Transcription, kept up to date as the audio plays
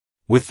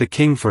with the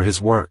king for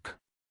his work.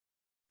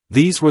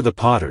 These were the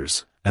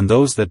potters, and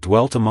those that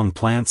dwelt among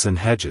plants and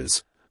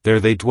hedges, there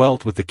they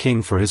dwelt with the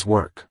king for his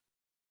work.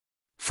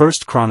 1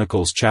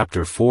 Chronicles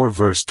chapter 4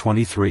 verse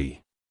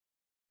 23.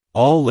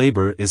 All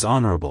labor is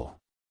honorable.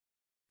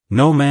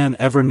 No man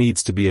ever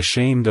needs to be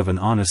ashamed of an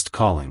honest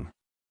calling.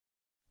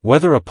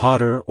 Whether a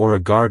potter or a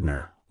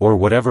gardener, or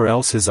whatever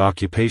else his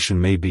occupation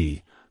may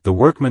be, the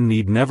workman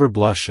need never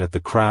blush at the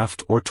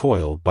craft or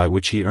toil by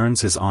which he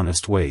earns his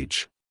honest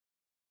wage.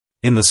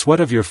 In the sweat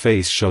of your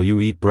face shall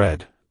you eat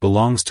bread,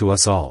 belongs to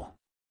us all.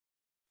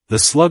 The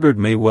sluggard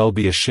may well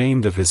be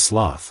ashamed of his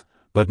sloth,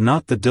 but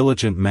not the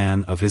diligent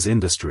man of his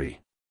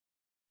industry.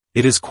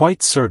 It is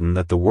quite certain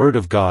that the Word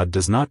of God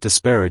does not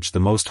disparage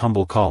the most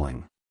humble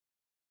calling.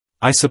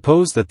 I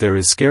suppose that there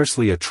is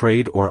scarcely a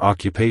trade or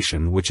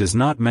occupation which is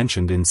not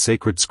mentioned in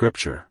sacred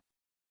Scripture.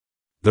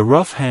 The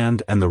rough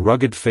hand and the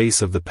rugged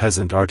face of the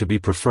peasant are to be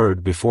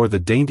preferred before the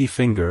dainty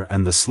finger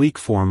and the sleek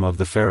form of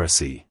the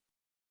Pharisee.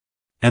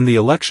 And the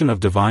election of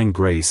divine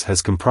grace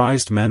has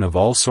comprised men of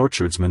all sorts,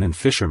 herdsmen and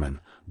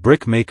fishermen,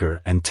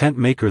 brick-maker and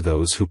tent-maker,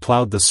 those who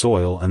plowed the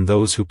soil and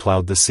those who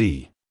plowed the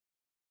sea.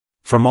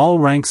 From all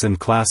ranks and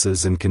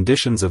classes and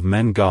conditions of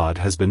men God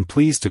has been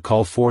pleased to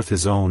call forth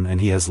his own,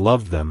 and he has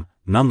loved them,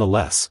 none the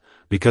less,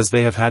 because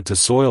they have had to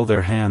soil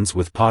their hands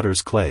with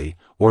potter's clay,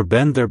 or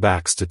bend their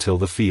backs to till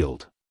the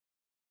field.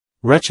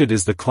 Wretched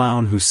is the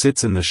clown who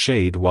sits in the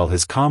shade while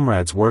his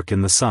comrades work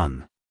in the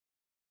sun.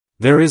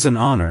 There is an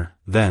honor,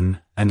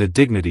 then, and a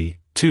dignity,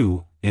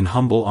 too, in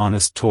humble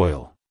honest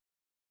toil.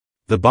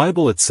 The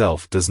Bible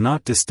itself does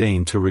not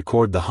disdain to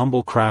record the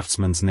humble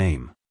craftsman's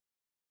name.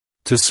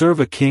 To serve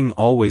a king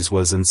always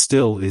was and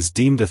still is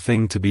deemed a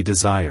thing to be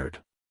desired.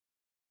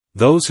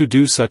 Those who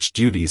do such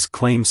duties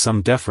claim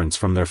some deference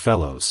from their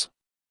fellows.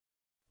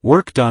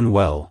 Work done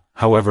well,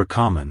 however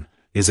common,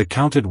 is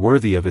accounted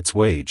worthy of its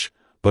wage,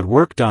 but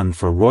work done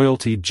for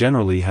royalty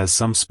generally has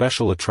some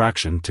special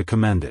attraction to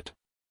commend it.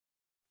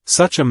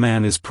 Such a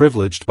man is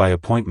privileged by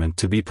appointment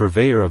to be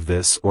purveyor of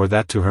this or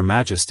that to Her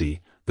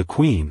Majesty, the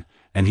Queen,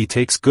 and he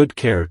takes good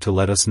care to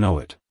let us know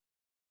it.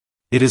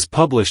 It is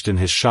published in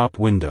his shop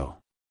window.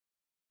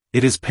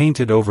 It is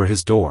painted over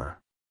his door.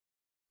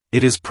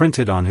 It is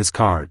printed on his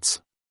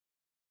cards.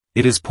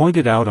 It is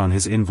pointed out on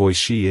his invoice.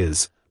 She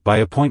is, by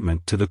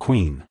appointment to the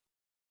Queen.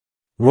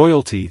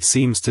 Royalty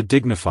seems to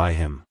dignify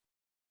him.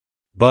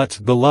 But,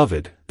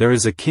 beloved, there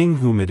is a king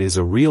whom it is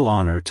a real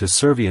honor to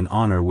serve, an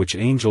honor which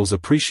angels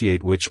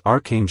appreciate, which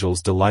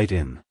archangels delight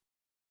in.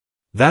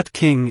 That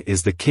king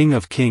is the King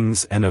of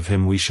kings, and of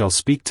him we shall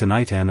speak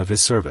tonight, and of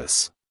his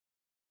service.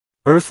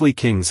 Earthly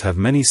kings have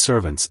many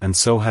servants, and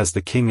so has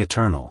the King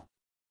eternal.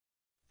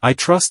 I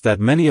trust that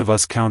many of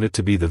us count it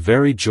to be the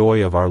very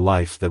joy of our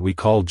life that we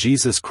call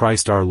Jesus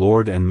Christ our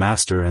Lord and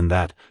Master, and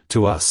that,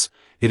 to us,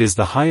 it is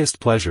the highest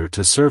pleasure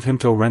to serve him,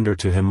 to render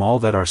to him all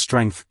that our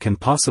strength can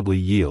possibly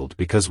yield,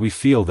 because we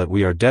feel that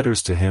we are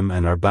debtors to him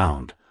and are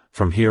bound,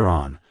 from here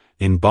on,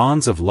 in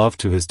bonds of love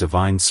to his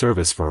divine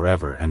service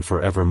forever and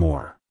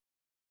forevermore.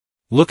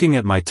 Looking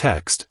at my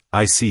text,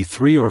 I see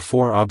 3 or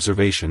 4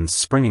 observations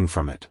springing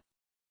from it.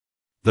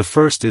 The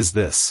first is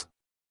this.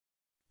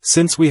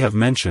 Since we have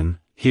mention,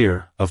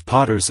 here, of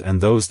potters and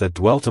those that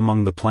dwelt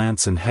among the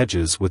plants and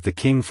hedges with the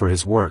king for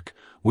his work,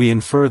 we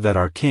infer that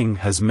our king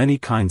has many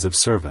kinds of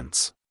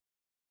servants.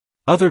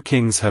 Other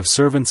kings have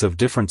servants of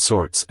different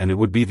sorts, and it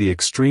would be the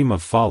extreme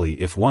of folly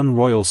if one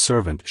royal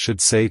servant should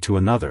say to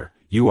another,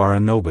 "You are a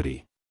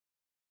nobody.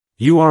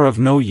 You are of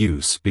no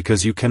use,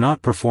 because you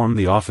cannot perform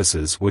the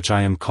offices which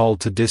I am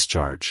called to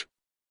discharge."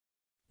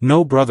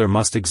 No brother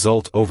must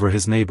exult over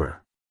his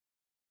neighbor.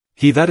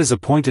 He that is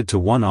appointed to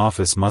one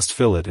office must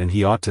fill it, and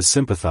he ought to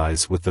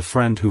sympathize with the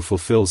friend who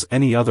fulfills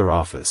any other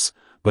office,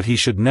 but he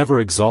should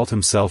never exalt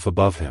himself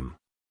above him.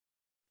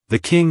 The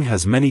king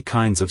has many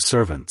kinds of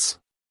servants.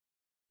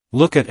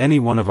 Look at any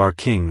one of our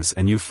kings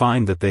and you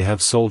find that they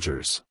have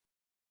soldiers.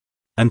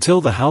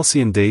 Until the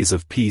halcyon days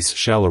of peace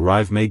shall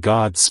arrive, may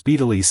God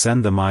speedily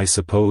send them, I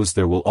suppose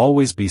there will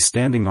always be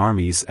standing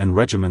armies and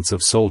regiments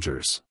of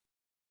soldiers.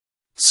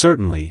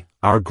 Certainly,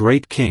 our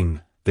great king,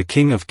 the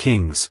King of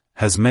kings,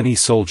 has many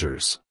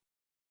soldiers.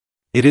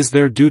 It is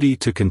their duty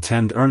to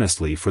contend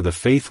earnestly for the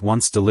faith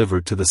once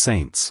delivered to the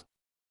saints.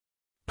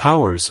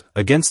 Powers,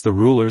 against the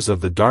rulers of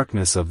the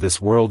darkness of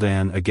this world,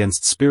 and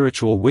against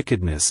spiritual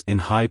wickedness in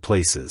high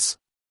places.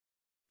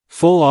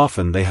 Full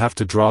often they have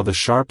to draw the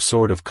sharp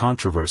sword of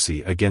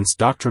controversy against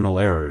doctrinal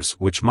errors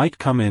which might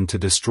come in to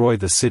destroy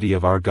the city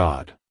of our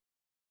God.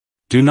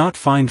 Do not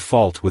find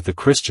fault with the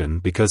Christian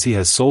because he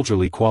has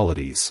soldierly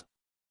qualities.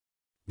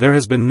 There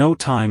has been no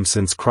time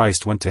since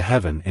Christ went to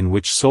heaven in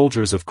which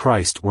soldiers of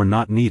Christ were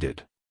not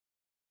needed.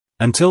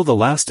 Until the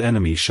last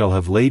enemy shall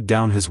have laid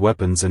down his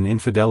weapons and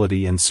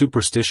infidelity and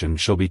superstition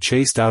shall be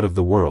chased out of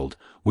the world,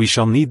 we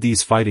shall need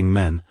these fighting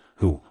men,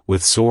 who,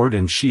 with sword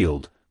and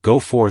shield, go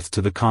forth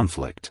to the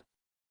conflict.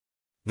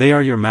 They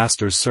are your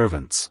master's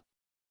servants.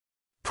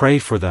 Pray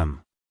for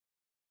them.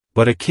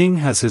 But a king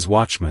has his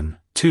watchmen,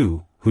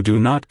 too, who do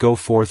not go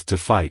forth to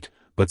fight,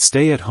 but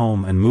stay at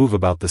home and move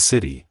about the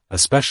city,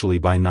 especially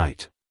by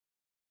night.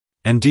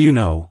 And do you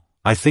know,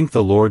 I think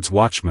the Lord's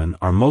watchmen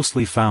are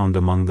mostly found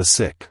among the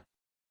sick.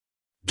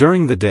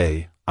 During the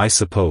day, I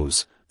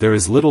suppose, there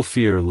is little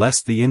fear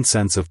lest the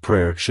incense of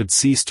prayer should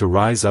cease to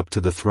rise up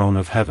to the throne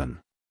of heaven.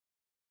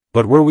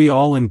 But were we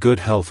all in good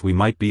health, we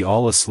might be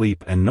all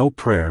asleep and no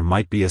prayer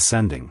might be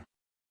ascending.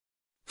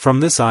 From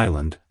this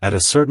island, at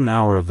a certain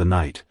hour of the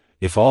night,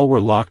 if all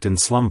were locked in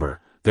slumber,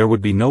 there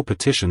would be no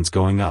petitions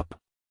going up.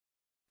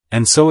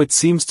 And so it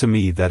seems to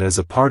me that as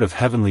a part of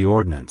heavenly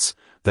ordinance,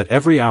 that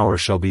every hour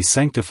shall be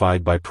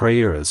sanctified by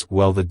prayer, as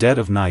well the dead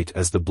of night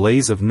as the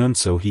blaze of noon,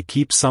 so he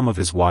keeps some of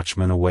his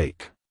watchmen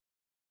awake.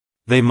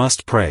 They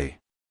must pray.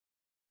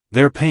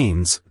 Their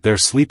pains, their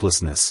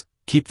sleeplessness,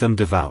 keep them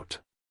devout.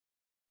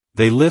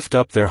 They lift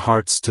up their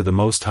hearts to the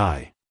Most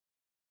High.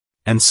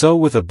 And so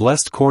with a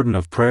blessed cordon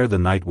of prayer the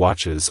night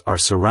watches are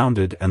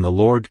surrounded, and the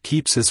Lord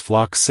keeps his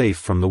flock safe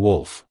from the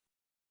wolf.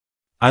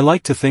 I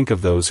like to think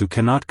of those who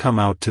cannot come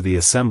out to the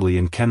assembly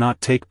and cannot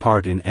take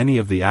part in any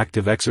of the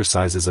active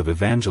exercises of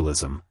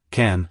evangelism,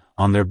 can,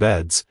 on their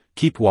beds,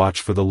 keep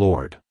watch for the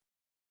Lord.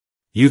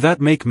 You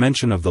that make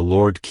mention of the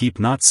Lord, keep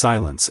not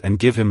silence and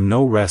give him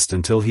no rest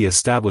until he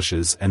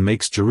establishes and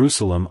makes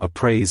Jerusalem a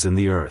praise in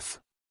the earth.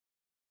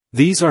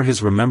 These are his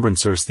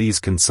remembrancers,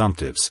 these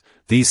consumptives,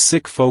 these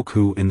sick folk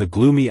who in the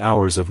gloomy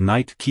hours of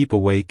night keep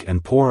awake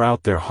and pour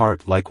out their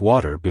heart like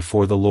water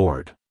before the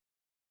Lord.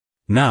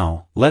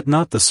 Now, let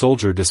not the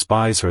soldier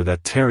despise her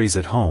that tarries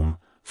at home,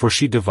 for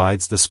she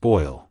divides the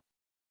spoil.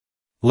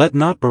 Let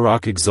not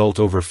Barak exult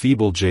over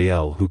feeble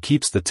Jael who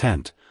keeps the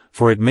tent,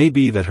 for it may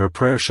be that her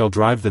prayer shall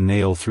drive the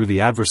nail through the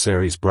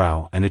adversary's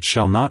brow, and it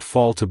shall not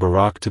fall to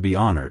Barak to be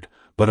honored,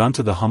 but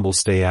unto the humble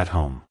stay at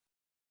home.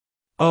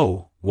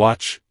 Oh,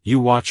 watch, you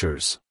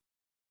watchers.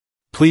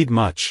 Plead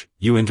much,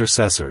 you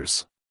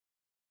intercessors.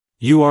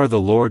 You are the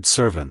Lord's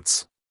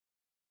servants.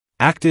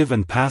 Active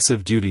and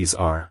passive duties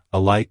are,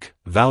 alike,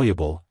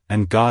 valuable,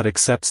 and God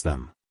accepts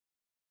them.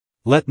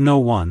 Let no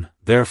one,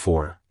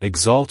 therefore,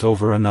 exalt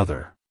over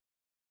another.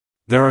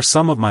 There are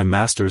some of my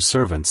master's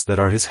servants that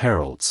are his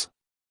heralds.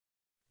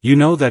 You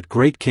know that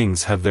great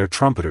kings have their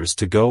trumpeters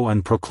to go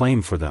and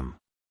proclaim for them.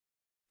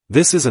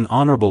 This is an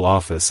honorable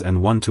office,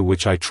 and one to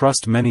which I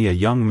trust many a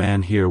young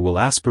man here will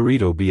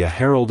aspirito be a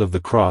herald of the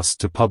cross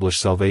to publish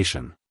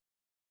salvation.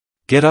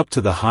 Get up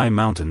to the high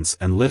mountains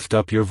and lift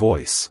up your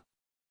voice.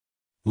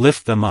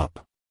 Lift them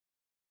up.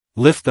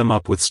 Lift them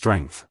up with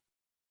strength.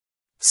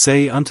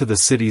 Say unto the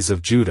cities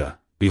of Judah,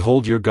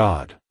 Behold your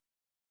God.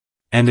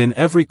 And in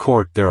every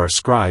court there are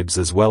scribes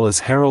as well as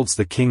heralds,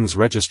 the king's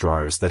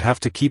registrars that have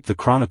to keep the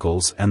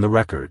chronicles and the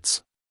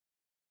records.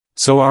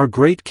 So our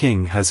great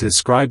king has his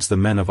scribes, the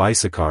men of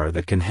Issachar,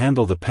 that can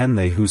handle the pen,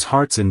 they whose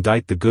hearts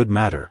indite the good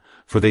matter,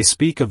 for they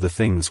speak of the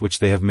things which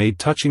they have made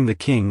touching the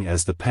king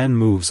as the pen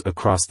moves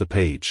across the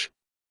page.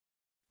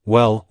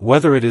 Well,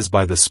 whether it is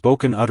by the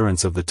spoken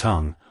utterance of the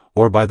tongue,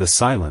 or by the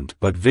silent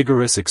but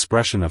vigorous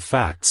expression of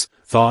facts,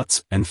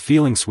 thoughts, and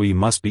feelings, we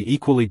must be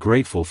equally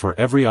grateful for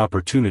every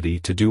opportunity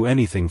to do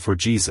anything for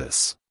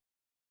Jesus.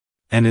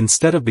 And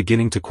instead of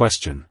beginning to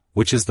question,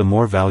 which is the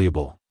more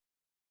valuable,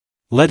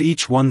 let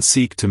each one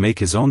seek to make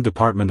his own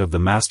department of the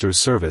Master's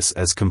service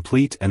as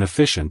complete and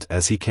efficient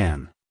as he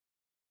can.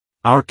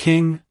 Our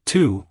King,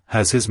 too,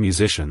 has his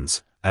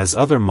musicians, as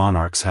other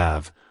monarchs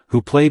have,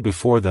 who play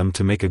before them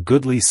to make a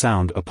goodly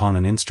sound upon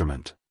an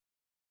instrument.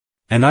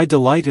 And I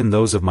delight in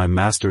those of my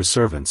Master's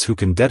servants who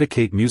can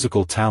dedicate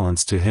musical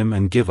talents to him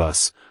and give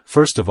us,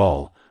 first of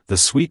all, the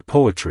sweet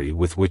poetry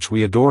with which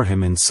we adore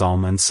him in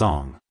psalm and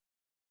song.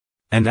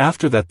 And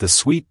after that the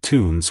sweet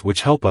tunes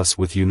which help us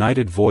with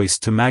united voice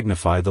to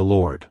magnify the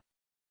Lord.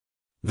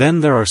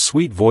 Then there are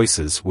sweet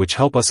voices which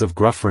help us of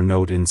gruffer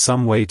note in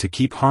some way to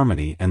keep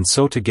harmony, and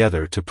so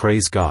together to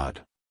praise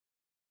God.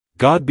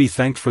 God be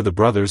thanked for the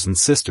brothers and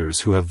sisters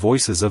who have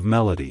voices of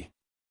melody.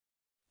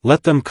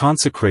 Let them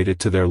consecrate it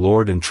to their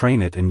Lord and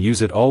train it and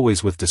use it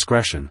always with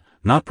discretion,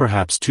 not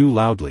perhaps too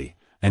loudly,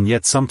 and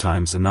yet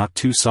sometimes not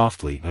too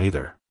softly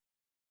either.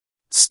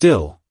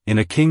 Still, in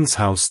a king's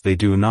house they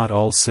do not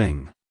all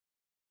sing.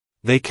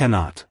 They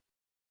cannot.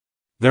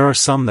 There are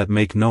some that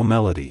make no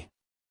melody.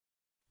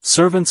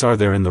 Servants are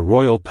there in the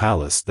royal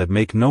palace that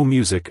make no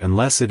music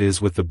unless it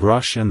is with the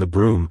brush and the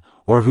broom,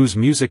 or whose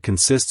music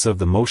consists of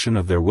the motion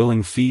of their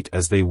willing feet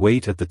as they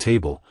wait at the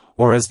table,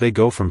 or as they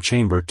go from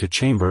chamber to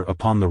chamber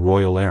upon the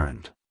royal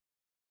errand.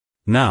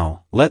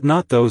 Now, let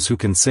not those who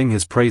can sing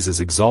his praises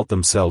exalt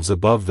themselves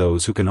above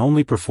those who can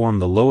only perform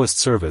the lowest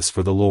service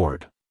for the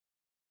Lord.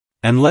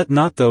 And let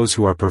not those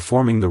who are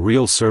performing the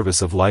real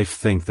service of life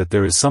think that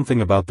there is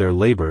something about their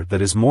labor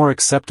that is more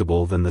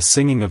acceptable than the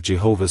singing of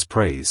Jehovah's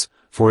praise,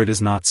 for it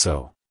is not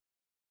so.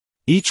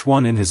 Each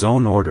one in his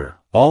own order,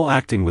 all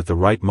acting with the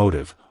right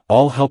motive,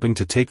 all helping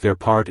to take their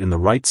part in the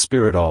right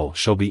spirit, all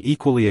shall be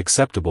equally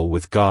acceptable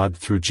with God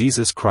through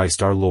Jesus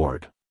Christ our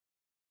Lord.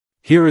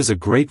 Here is a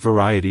great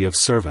variety of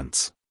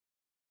servants.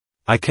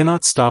 I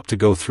cannot stop to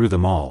go through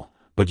them all,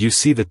 but you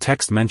see the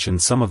text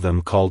mentions some of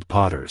them called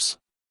potters.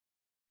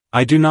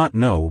 I do not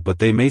know, but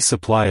they may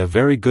supply a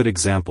very good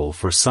example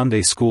for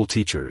Sunday school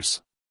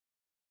teachers.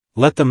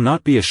 Let them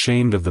not be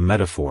ashamed of the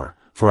metaphor,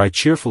 for I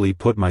cheerfully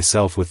put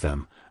myself with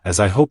them, as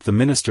I hope the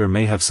minister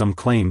may have some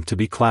claim to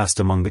be classed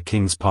among the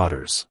king's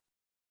potters.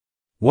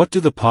 What do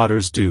the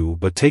potters do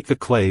but take the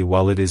clay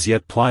while it is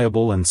yet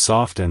pliable and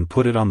soft and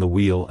put it on the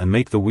wheel and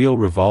make the wheel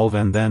revolve,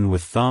 and then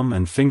with thumb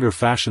and finger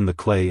fashion the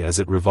clay as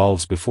it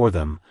revolves before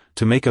them,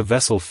 to make a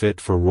vessel fit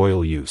for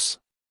royal use.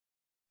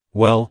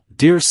 Well,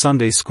 dear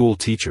Sunday school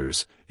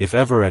teachers, if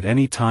ever at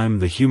any time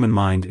the human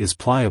mind is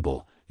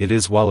pliable, it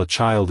is while a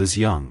child is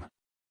young.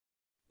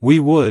 We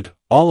would,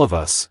 all of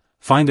us,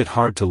 find it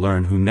hard to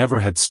learn who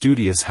never had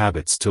studious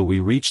habits till we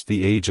reached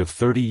the age of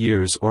 30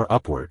 years or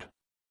upward.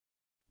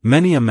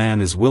 Many a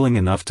man is willing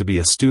enough to be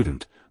a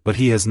student, but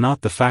he has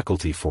not the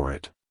faculty for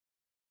it.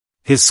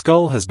 His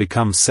skull has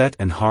become set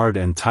and hard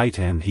and tight,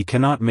 and he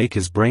cannot make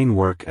his brain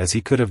work as he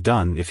could have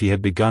done if he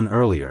had begun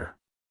earlier.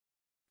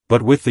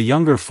 But with the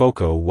younger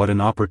folk, oh, what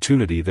an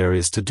opportunity there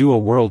is to do a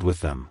world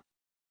with them.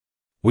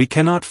 We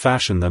cannot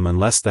fashion them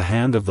unless the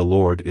hand of the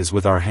Lord is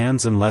with our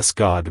hands, unless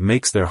God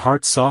makes their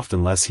hearts soft,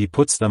 unless he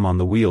puts them on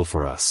the wheel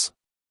for us.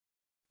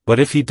 But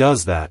if he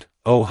does that,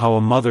 oh, how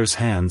a mother's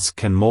hands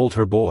can mold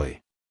her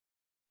boy.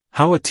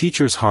 How a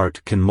teacher's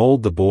heart can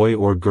mold the boy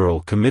or girl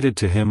committed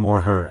to him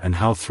or her, and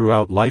how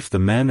throughout life the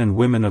men and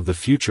women of the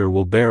future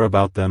will bear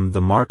about them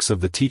the marks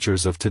of the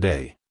teachers of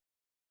today.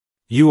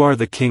 You are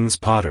the king's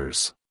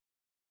potters.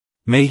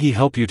 May he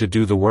help you to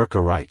do the work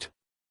aright.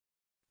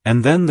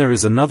 And then there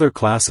is another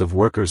class of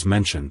workers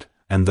mentioned,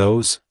 and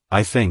those,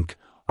 I think,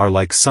 are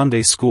like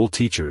Sunday school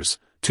teachers,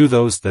 to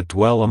those that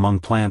dwell among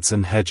plants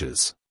and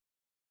hedges.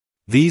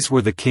 These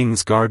were the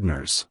king's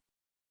gardeners.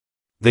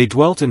 They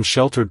dwelt in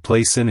sheltered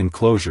place in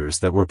enclosures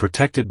that were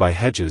protected by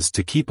hedges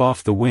to keep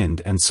off the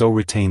wind and so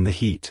retain the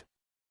heat.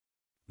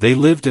 They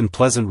lived in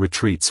pleasant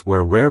retreats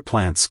where rare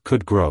plants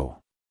could grow.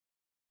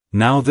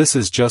 Now this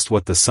is just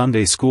what the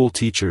Sunday school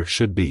teacher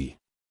should be.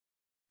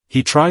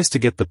 He tries to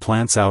get the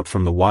plants out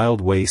from the wild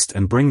waste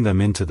and bring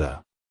them into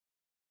the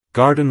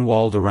garden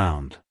walled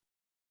around,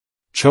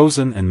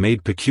 chosen and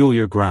made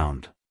peculiar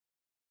ground,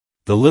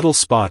 the little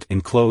spot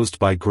enclosed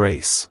by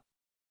grace,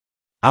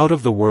 out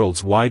of the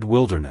world's wide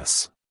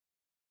wilderness.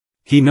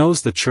 He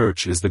knows the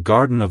church is the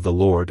garden of the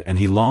Lord, and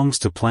he longs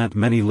to plant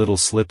many little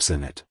slips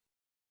in it.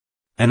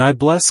 And I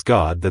bless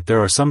God that there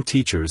are some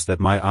teachers that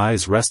my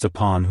eyes rest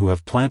upon who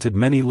have planted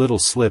many little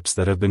slips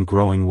that have been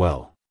growing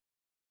well.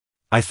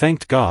 I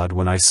thanked God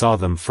when I saw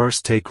them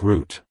first take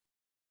root.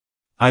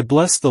 I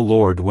bless the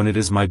Lord when it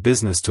is my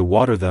business to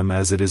water them,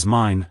 as it is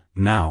mine,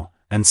 now,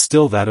 and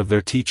still that of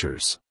their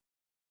teachers.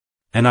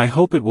 And I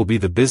hope it will be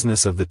the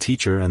business of the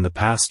teacher and the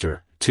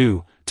pastor,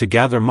 too, to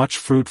gather much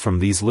fruit from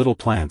these little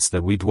plants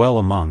that we dwell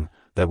among,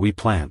 that we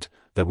plant,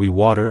 that we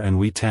water and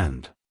we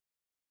tend.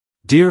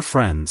 Dear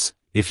friends,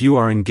 if you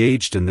are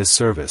engaged in this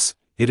service,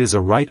 it is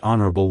a right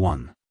honorable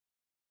one.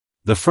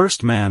 The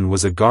first man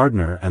was a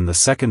gardener, and the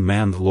second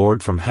man, the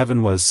Lord from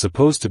heaven, was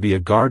supposed to be a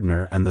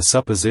gardener, and the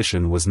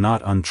supposition was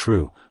not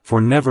untrue,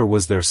 for never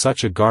was there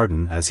such a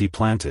garden as he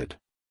planted.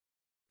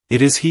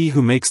 It is he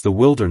who makes the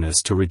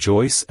wilderness to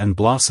rejoice and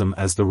blossom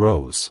as the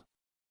rose.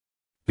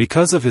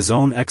 Because of his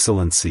own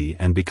excellency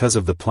and because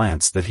of the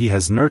plants that he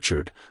has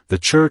nurtured, the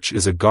church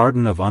is a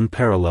garden of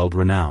unparalleled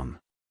renown.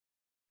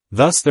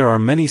 Thus there are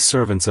many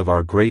servants of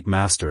our great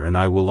Master, and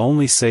I will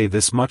only say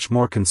this much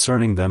more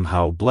concerning them: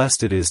 how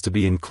blessed it is to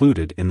be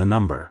included in the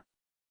number.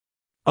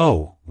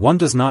 Oh, one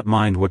does not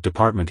mind what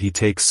department he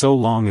takes so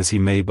long as he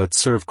may but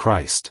serve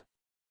Christ.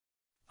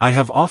 I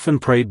have often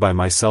prayed by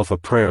myself a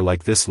prayer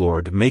like this: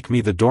 Lord, make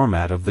me the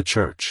doormat of the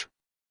church.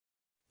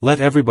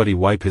 Let everybody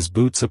wipe his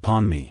boots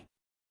upon me.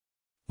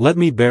 Let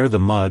me bear the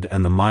mud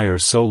and the mire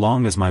so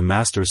long as my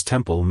Master's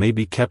temple may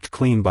be kept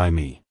clean by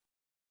me.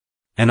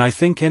 And I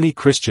think any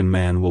Christian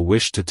man will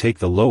wish to take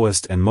the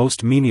lowest and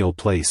most menial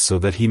place, so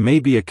that he may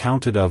be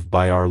accounted of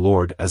by our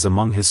Lord as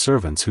among his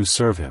servants who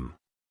serve him.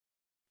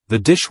 The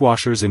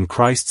dishwashers in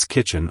Christ's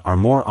kitchen are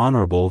more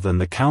honorable than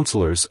the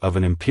counselors of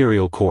an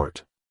imperial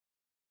court.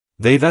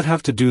 They that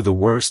have to do the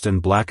worst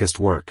and blackest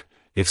work,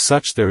 if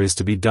such there is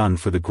to be done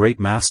for the great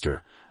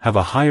Master, have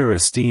a higher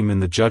esteem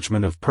in the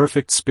judgment of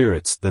perfect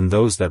spirits than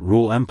those that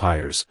rule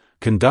empires,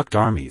 conduct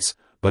armies,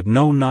 but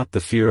know not the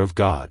fear of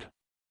God.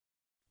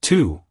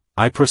 2.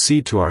 I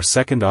proceed to our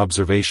second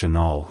observation: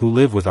 all who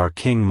live with our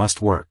King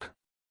must work.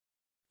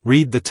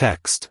 Read the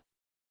text.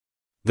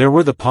 There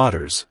were the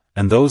potters,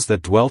 and those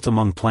that dwelt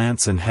among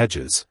plants and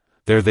hedges,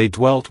 there they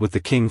dwelt with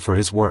the King for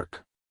his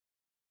work.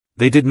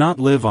 They did not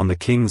live on the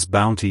King's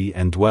bounty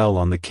and dwell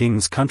on the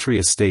King's country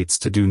estates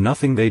to do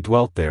nothing, they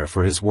dwelt there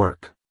for his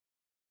work.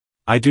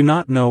 I do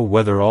not know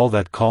whether all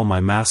that call my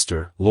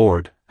Master,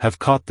 Lord, have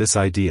caught this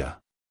idea.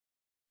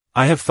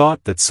 I have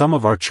thought that some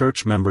of our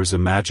church members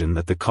imagine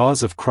that the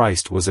cause of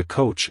Christ was a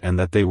coach and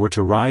that they were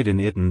to ride in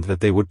it, and that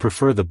they would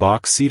prefer the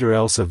box seat or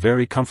else a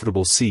very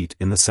comfortable seat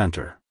in the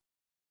center.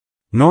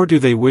 Nor do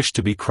they wish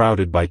to be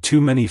crowded by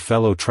too many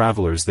fellow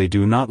travelers. They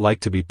do not like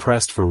to be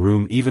pressed for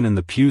room even in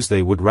the pews.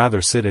 They would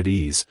rather sit at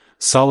ease,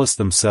 solace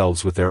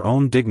themselves with their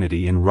own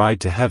dignity, and ride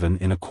to heaven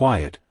in a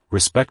quiet,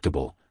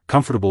 respectable,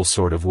 comfortable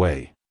sort of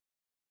way.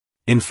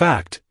 In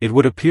fact, it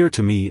would appear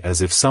to me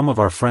as if some of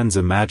our friends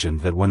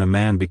imagined that when a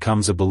man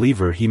becomes a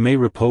believer he may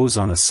repose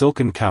on a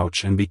silken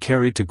couch and be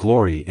carried to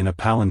glory in a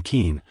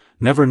palanquin,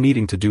 never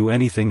needing to do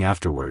anything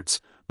afterwards,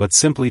 but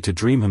simply to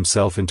dream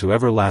himself into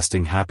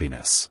everlasting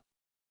happiness.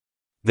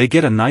 They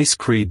get a nice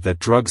creed that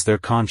drugs their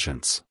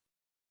conscience.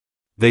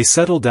 They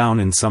settle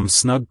down in some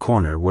snug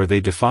corner where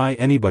they defy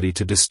anybody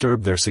to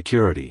disturb their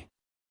security.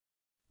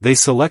 They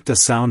select a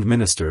sound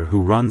minister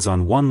who runs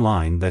on one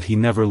line that he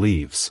never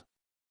leaves.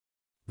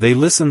 They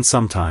listen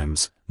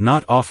sometimes,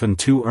 not often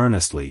too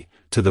earnestly,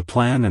 to the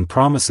plan and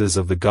promises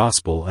of the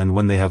gospel, and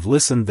when they have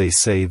listened they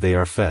say they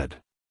are fed.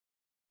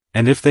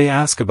 And if they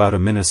ask about a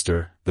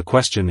minister, the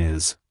question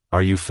is,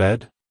 are you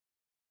fed?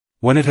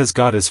 When it has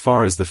got as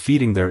far as the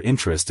feeding, their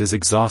interest is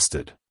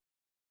exhausted.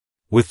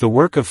 With the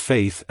work of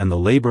faith and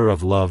the labor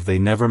of love they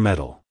never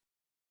meddle.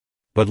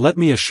 But let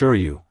me assure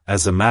you,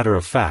 as a matter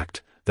of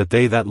fact, that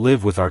they that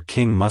live with our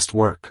King must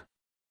work.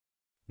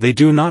 They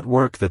do not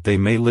work that they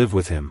may live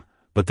with him,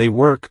 but they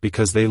work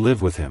because they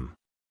live with him.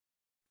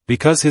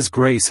 Because his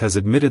grace has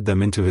admitted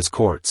them into his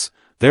courts,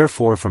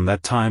 therefore from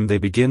that time they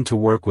begin to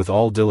work with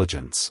all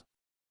diligence.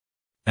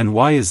 And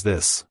why is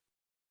this?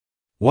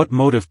 What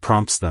motive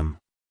prompts them?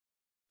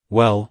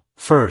 Well,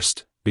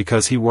 first,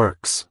 because he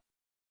works.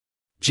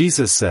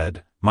 Jesus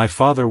said, "My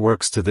Father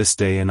works to this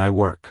day and I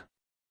work."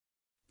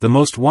 The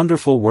most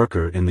wonderful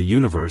worker in the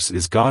universe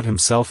is God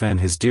himself, and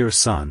his dear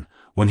Son,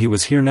 when he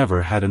was here,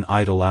 never had an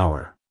idle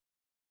hour.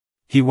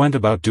 He went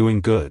about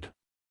doing good.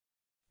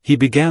 He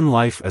began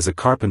life as a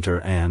carpenter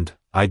and,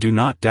 I do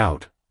not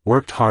doubt,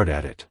 worked hard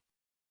at it.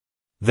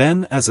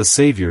 Then as a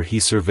Savior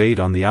he surveyed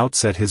on the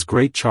outset his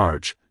great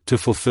charge, to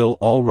fulfill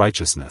all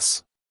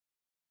righteousness.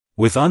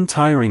 With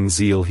untiring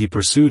zeal he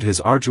pursued his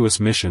arduous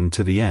mission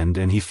to the end,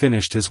 and he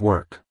finished his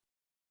work.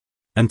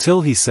 Until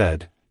he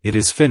said, "It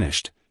is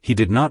finished," he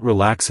did not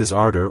relax his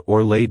ardor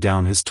or lay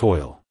down his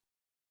toil.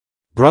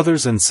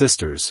 Brothers and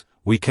sisters,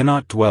 we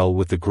cannot dwell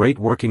with the great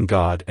working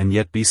God and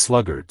yet be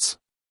sluggards.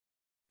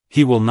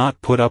 He will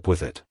not put up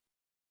with it.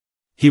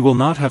 He will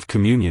not have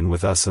communion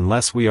with us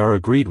unless we are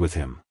agreed with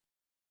him.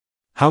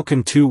 How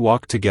can two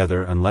walk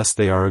together unless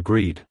they are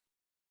agreed?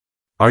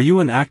 Are you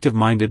an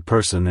active-minded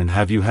person, and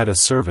have you had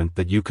a servant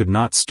that you could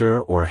not stir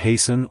or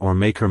hasten or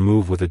make her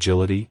move with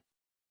agility?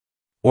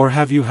 Or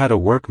have you had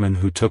a workman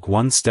who took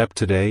one step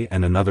today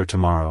and another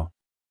tomorrow?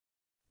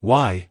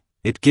 Why,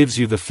 it gives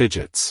you the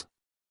fidgets.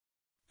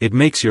 It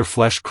makes your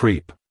flesh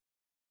creep.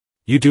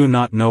 You do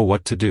not know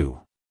what to do.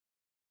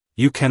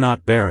 You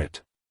cannot bear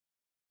it.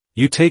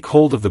 You take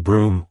hold of the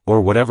broom,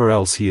 or whatever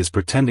else he is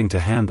pretending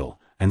to handle,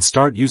 and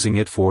start using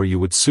it, for you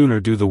would sooner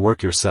do the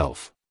work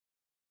yourself.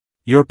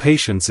 Your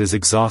patience is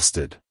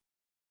exhausted.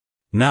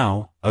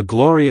 Now, a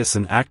glorious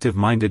and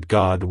active-minded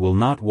God will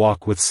not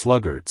walk with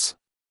sluggards.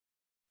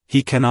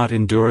 He cannot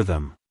endure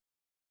them.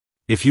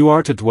 If you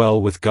are to dwell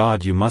with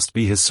God you must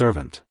be his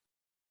servant.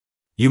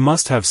 You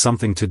must have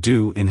something to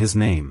do in his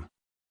name.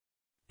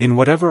 In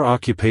whatever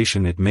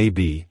occupation it may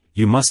be,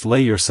 you must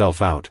lay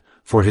yourself out,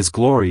 for his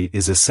glory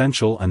is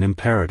essential and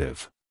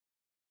imperative.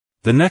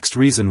 The next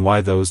reason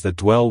why those that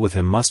dwell with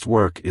him must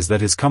work is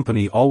that his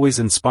company always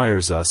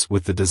inspires us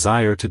with the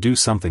desire to do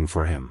something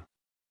for him.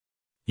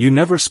 You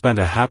never spent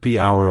a happy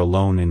hour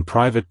alone in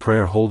private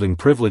prayer holding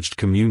privileged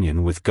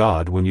communion with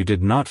God when you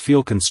did not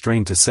feel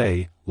constrained to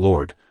say,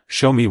 "Lord,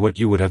 show me what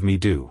you would have me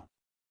do."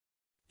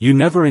 You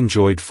never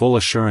enjoyed full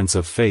assurance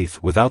of faith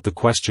without the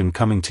question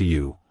coming to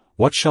you,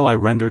 "What shall I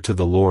render to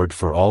the Lord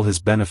for all his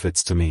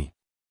benefits to me?"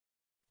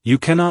 You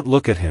cannot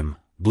look at him,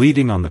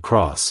 bleeding on the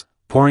cross,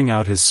 pouring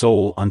out his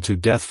soul unto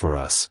death for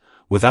us,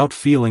 without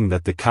feeling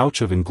that the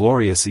couch of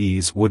inglorious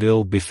ease would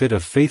ill befit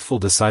a faithful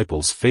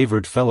disciple's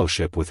favored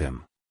fellowship with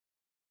him.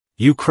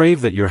 You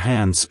crave that your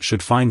hands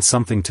should find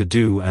something to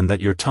do and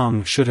that your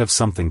tongue should have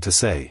something to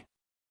say.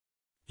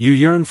 You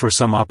yearn for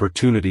some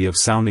opportunity of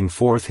sounding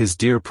forth his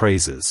dear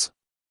praises.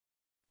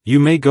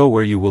 You may go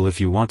where you will if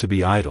you want to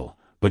be idle,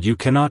 but you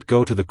cannot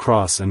go to the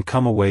cross and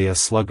come away a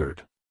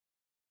sluggard.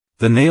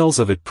 The nails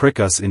of it prick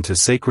us into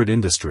sacred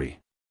industry.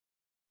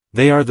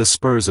 They are the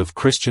spurs of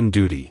Christian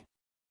duty.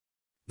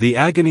 The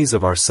agonies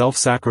of our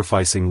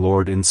self-sacrificing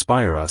Lord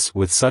inspire us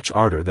with such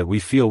ardor that we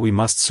feel we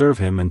must serve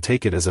him and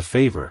take it as a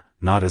favor,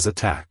 not as a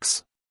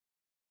tax.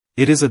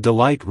 It is a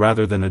delight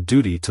rather than a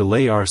duty to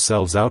lay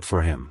ourselves out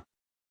for him.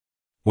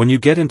 When you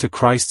get into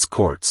Christ's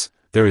courts,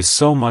 there is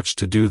so much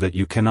to do that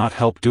you cannot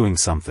help doing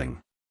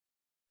something.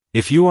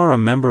 If you are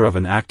a member of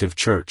an active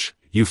church,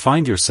 you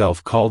find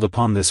yourself called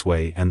upon this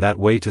way and that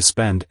way to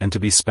spend and to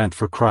be spent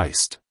for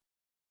Christ.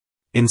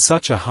 In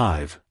such a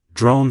hive,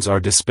 drones are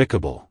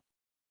despicable.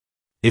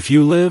 If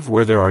you live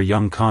where there are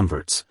young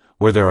converts,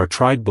 where there are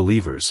tried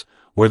believers,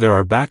 where there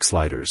are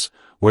backsliders,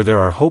 where there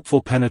are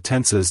hopeful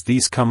penitences,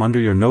 these come under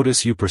your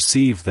notice. You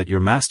perceive that your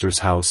master's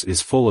house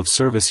is full of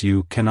service.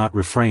 You cannot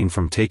refrain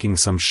from taking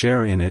some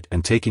share in it,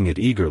 and taking it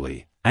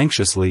eagerly,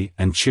 anxiously,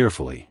 and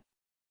cheerfully.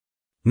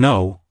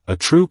 No, a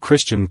true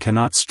Christian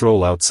cannot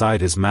stroll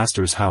outside his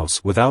master's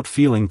house without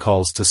feeling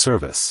calls to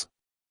service.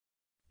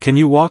 Can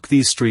you walk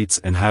these streets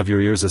and have your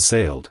ears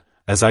assailed,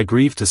 as I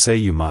grieve to say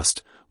you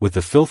must, with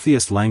the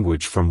filthiest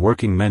language from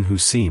working men who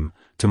seem,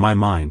 to my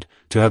mind,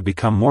 to have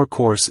become more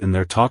coarse in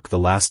their talk the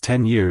last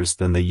 10 years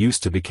than they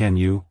used to be. Can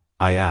you,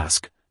 I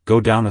ask, go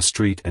down a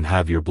street and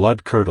have your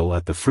blood curdle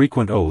at the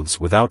frequent oaths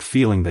without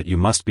feeling that you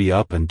must be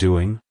up and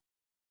doing?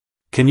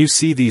 Can you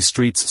see these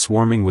streets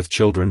swarming with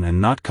children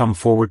and not come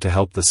forward to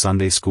help the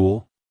Sunday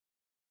school?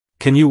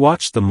 Can you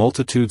watch the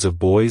multitudes of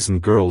boys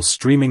and girls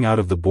streaming out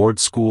of the board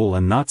school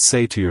and not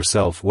say to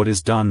yourself, what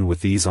is done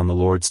with these on the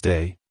Lord's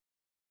day?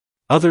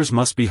 Others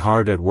must be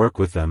hard at work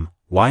with them,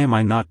 why am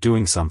I not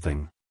doing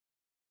something?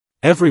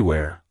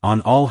 Everywhere, on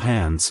all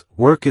hands,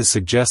 work is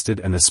suggested,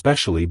 and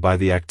especially by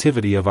the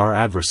activity of our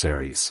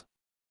adversaries.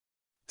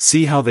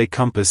 See how they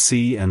compass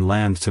sea and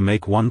land to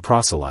make one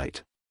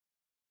proselyte.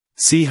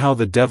 See how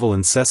the devil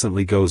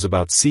incessantly goes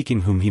about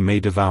seeking whom he may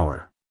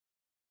devour.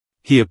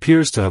 He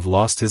appears to have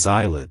lost his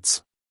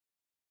eyelids.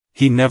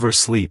 He never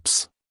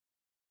sleeps.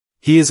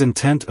 He is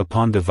intent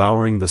upon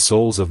devouring the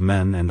souls of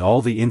men, and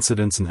all the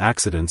incidents and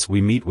accidents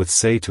we meet with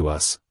say to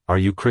us, are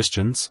you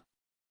Christians?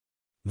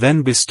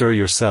 Then bestir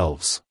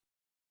yourselves.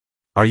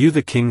 Are you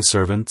the king's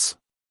servants?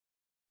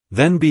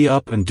 Then be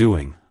up and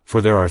doing,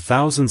 for there are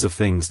thousands of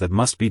things that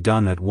must be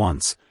done at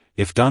once,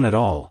 if done at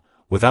all,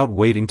 without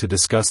waiting to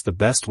discuss the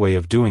best way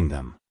of doing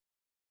them.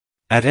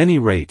 At any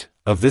rate,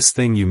 of this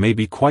thing you may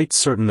be quite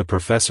certain: the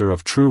professor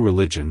of true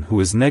religion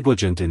who is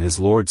negligent in his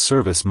Lord's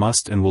service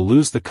must and will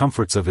lose the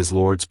comforts of his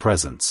Lord's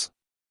presence.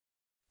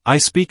 I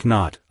speak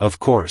not, of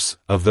course,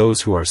 of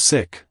those who are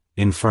sick,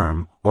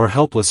 infirm, or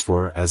helpless,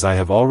 for, as I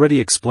have already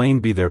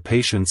explained, be their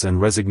patience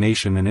and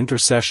resignation and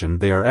intercession,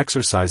 they are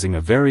exercising a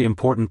very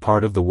important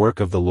part of the work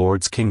of the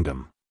Lord's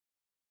kingdom.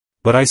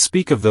 But I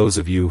speak of those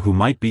of you who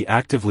might be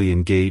actively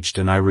engaged,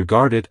 and I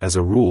regard it as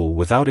a rule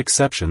without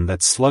exception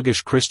that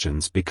sluggish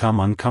Christians become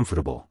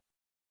uncomfortable.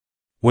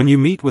 When you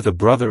meet with a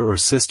brother or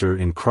sister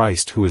in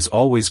Christ who is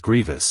always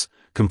grievous,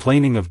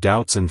 complaining of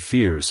doubts and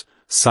fears,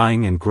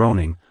 sighing and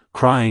groaning,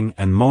 crying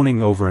and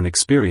moaning over an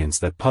experience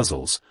that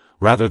puzzles,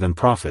 rather than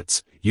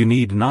profits, you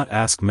need not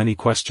ask many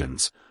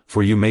questions,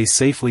 for you may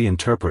safely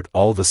interpret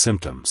all the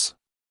symptoms.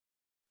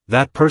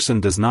 That person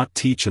does not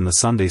teach in the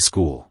Sunday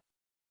school.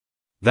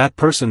 That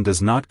person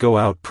does not go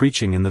out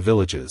preaching in the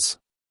villages.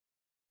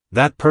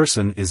 That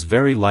person is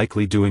very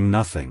likely doing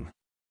nothing.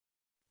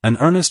 An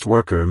earnest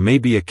worker may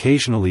be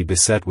occasionally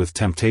beset with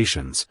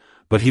temptations,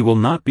 but he will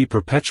not be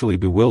perpetually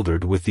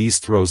bewildered with these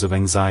throes of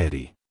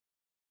anxiety.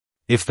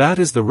 If that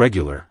is the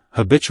regular,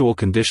 habitual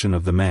condition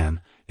of the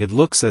man, it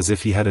looks as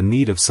if he had a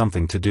need of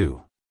something to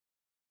do.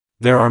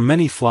 There are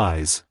many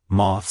flies,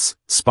 moths,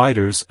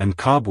 spiders, and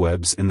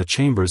cobwebs in the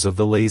chambers of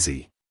the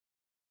lazy.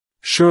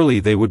 Surely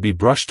they would be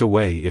brushed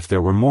away if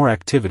there were more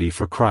activity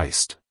for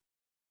Christ.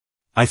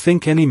 I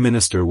think any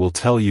minister will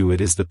tell you it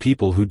is the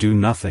people who do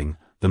nothing,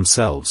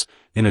 themselves,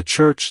 in a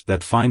church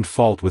that find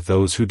fault with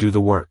those who do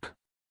the work.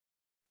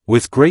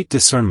 With great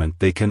discernment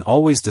they can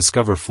always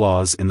discover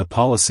flaws in the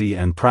policy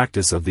and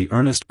practice of the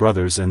earnest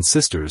brothers and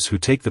sisters who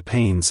take the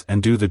pains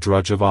and do the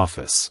drudge of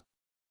office.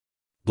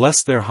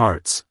 Bless their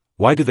hearts,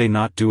 why do they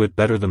not do it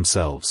better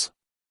themselves?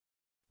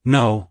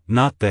 No,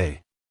 not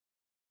they.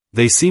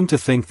 They seem to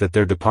think that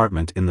their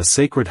department in the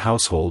sacred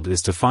household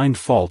is to find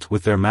fault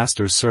with their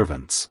master's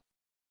servants.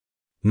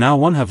 Now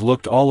one have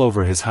looked all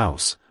over his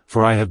house,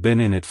 for I have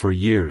been in it for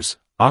years,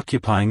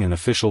 occupying an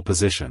official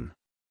position.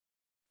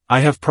 I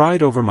have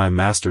pried over my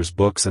master's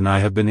books and I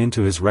have been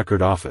into his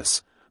record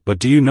office, but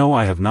do you know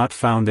I have not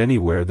found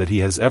anywhere that he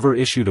has ever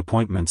issued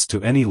appointments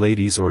to any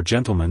ladies or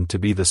gentlemen to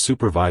be the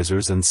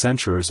supervisors and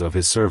censurers of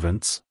his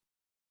servants?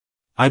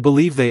 I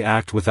believe they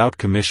act without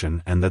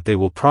commission and that they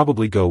will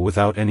probably go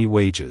without any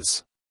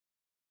wages.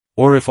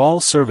 Or if all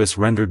service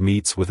rendered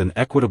meets with an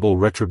equitable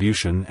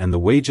retribution and the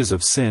wages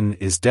of sin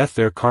is death,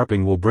 their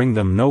carping will bring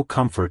them no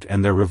comfort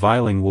and their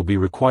reviling will be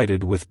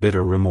requited with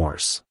bitter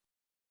remorse.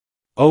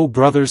 O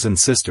brothers and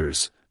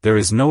sisters, there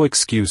is no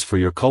excuse for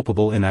your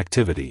culpable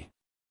inactivity.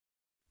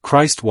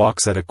 Christ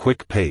walks at a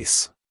quick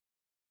pace.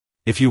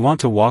 If you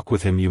want to walk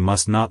with him you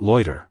must not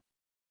loiter.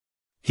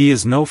 He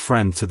is no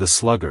friend to the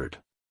sluggard.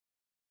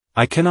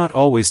 I cannot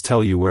always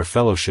tell you where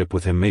fellowship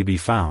with him may be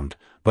found,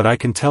 but I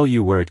can tell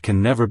you where it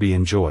can never be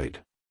enjoyed.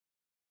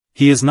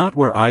 He is not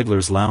where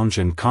idlers lounge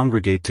and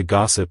congregate to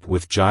gossip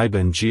with jibe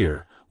and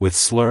jeer, with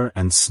slur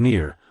and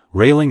sneer,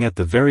 railing at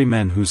the very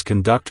men whose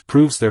conduct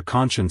proves their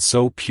conscience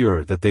so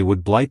pure that they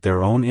would blight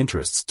their own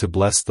interests to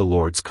bless the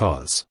Lord's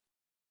cause.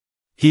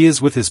 He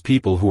is with his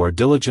people who are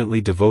diligently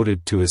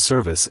devoted to his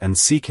service and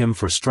seek him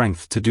for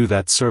strength to do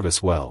that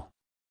service well.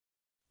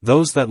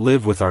 Those that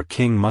live with our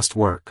King must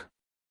work.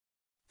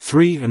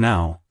 3.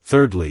 Now,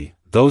 thirdly,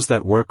 those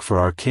that work for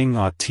our King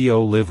ought to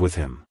live with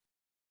him.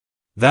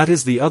 That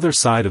is the other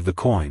side of the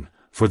coin,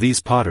 for these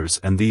potters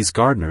and these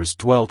gardeners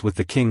dwelt with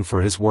the King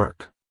for his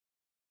work.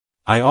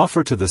 I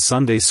offer to the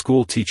Sunday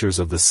school teachers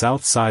of the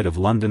south side of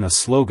London a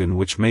slogan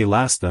which may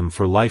last them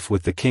for life: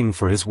 with the King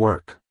for his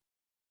work.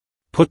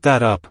 Put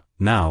that up,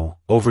 now,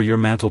 over your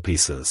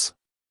mantelpieces.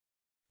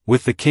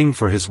 With the King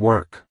for his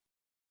work.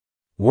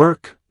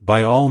 Work,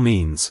 by all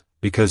means,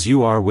 because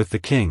you are with the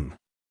King.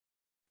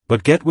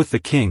 But get with the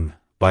king,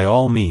 by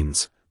all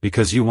means,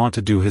 because you want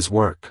to do his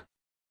work.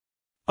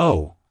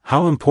 Oh,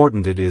 how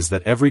important it is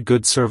that every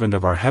good servant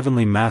of our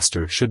heavenly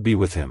Master should be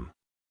with him.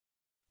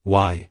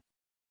 Why?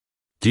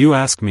 Do you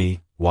ask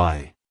me,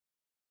 why?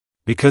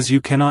 Because you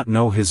cannot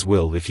know his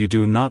will if you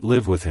do not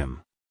live with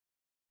him.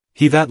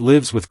 He that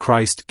lives with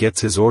Christ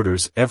gets his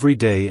orders every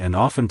day and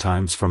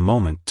oftentimes from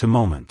moment to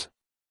moment.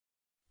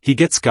 He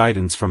gets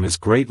guidance from his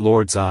great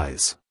Lord's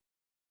eyes.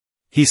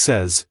 He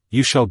says,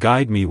 "You shall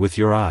guide me with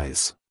your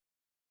eyes."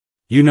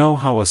 You know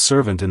how a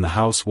servant in the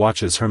house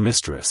watches her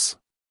mistress.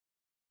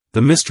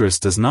 The mistress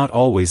does not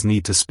always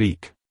need to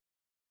speak.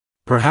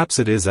 Perhaps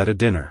it is at a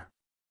dinner.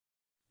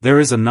 There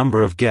is a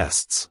number of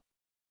guests.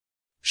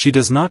 She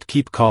does not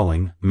keep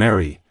calling,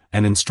 Mary,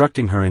 and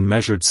instructing her in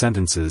measured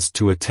sentences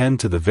to attend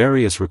to the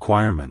various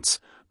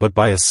requirements, but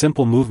by a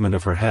simple movement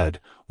of her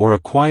head, or a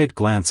quiet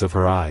glance of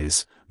her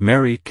eyes,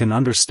 Mary can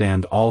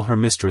understand all her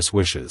mistress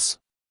wishes.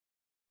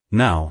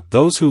 Now,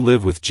 those who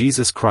live with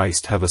Jesus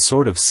Christ have a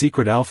sort of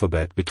secret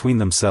alphabet between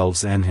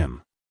themselves and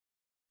him.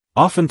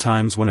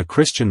 Oftentimes when a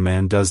Christian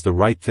man does the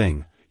right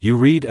thing, you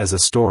read as a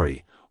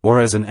story, or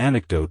as an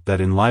anecdote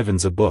that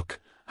enlivens a book,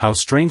 how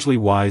strangely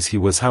wise he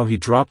was, how he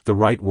dropped the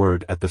right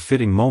word at the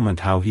fitting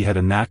moment, how he had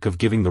a knack of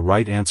giving the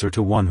right answer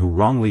to one who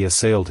wrongly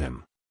assailed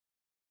him.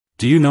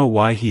 Do you know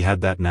why he had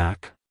that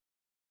knack?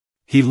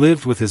 He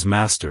lived with his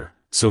master,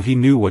 so he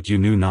knew what you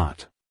knew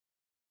not.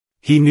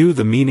 He knew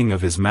the meaning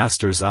of his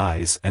master's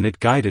eyes and it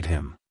guided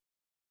him.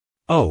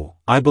 Oh,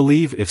 I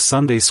believe if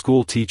Sunday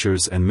school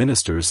teachers and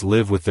ministers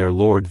live with their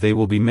Lord they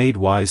will be made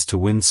wise to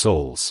win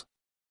souls.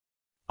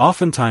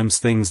 Oftentimes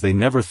things they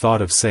never thought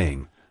of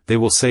saying, they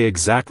will say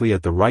exactly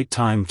at the right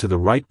time to the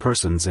right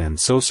persons, and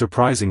so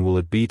surprising will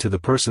it be to the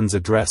persons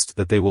addressed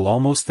that they will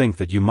almost think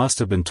that you must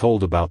have been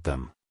told about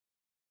them.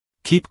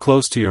 Keep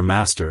close to your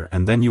master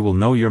and then you will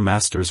know your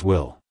master's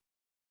will.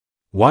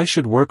 Why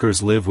should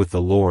workers live with the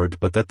Lord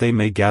but that they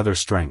may gather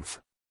strength?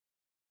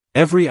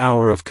 Every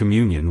hour of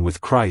communion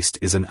with Christ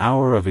is an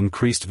hour of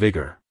increased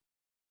vigor.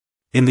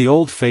 In the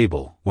old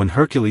fable, when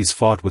Hercules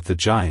fought with the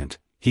giant,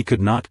 he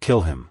could not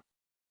kill him.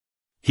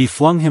 He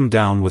flung him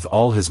down with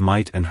all his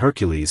might, and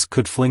Hercules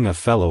could fling a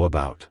fellow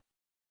about.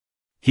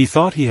 He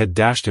thought he had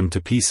dashed him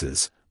to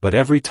pieces, but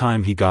every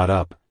time he got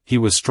up, he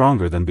was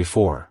stronger than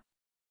before.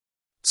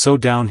 So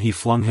down he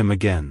flung him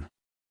again.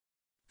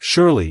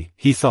 Surely,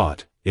 he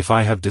thought, if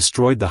I have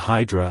destroyed the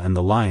hydra and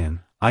the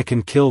lion, I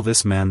can kill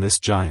this man, this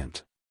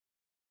giant.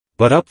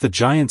 But up the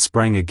giant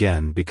sprang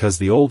again, because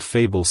the old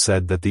fable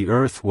said that the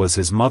earth was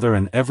his mother,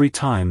 and every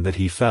time that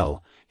he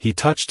fell, he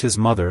touched his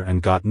mother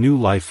and got new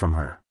life from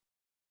her.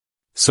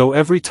 So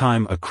every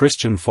time a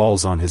Christian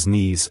falls on his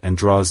knees and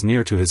draws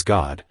near to his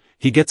God,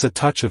 he gets a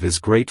touch of his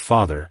great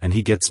Father and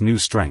he gets new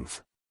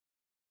strength.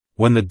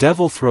 When the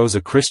devil throws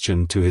a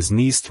Christian to his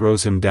knees,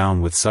 throws him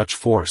down with such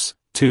force,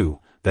 too,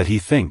 that he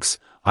thinks,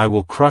 I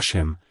will crush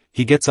him,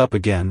 he gets up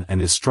again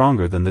and is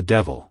stronger than the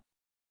devil.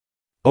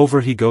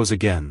 Over he goes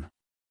again.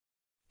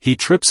 He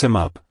trips him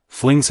up,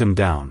 flings him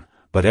down,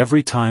 but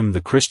every time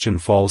the Christian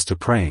falls to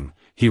praying,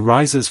 he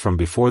rises from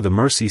before the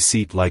mercy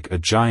seat like a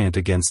giant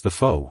against the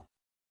foe.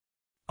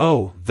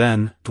 Oh,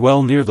 then,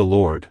 dwell near the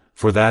Lord,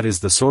 for that is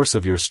the source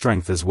of your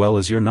strength as well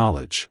as your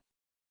knowledge.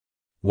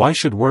 Why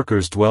should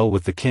workers dwell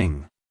with the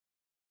King?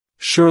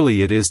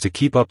 Surely it is to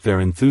keep up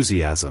their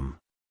enthusiasm.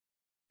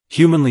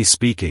 Humanly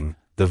speaking,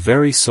 the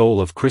very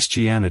soul of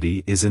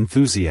Christianity is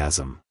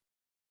enthusiasm.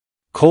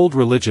 Cold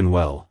religion,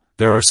 well,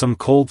 there are some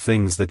cold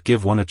things that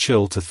give one a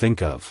chill to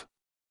think of.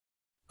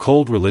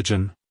 Cold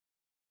religion?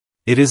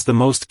 It is the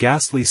most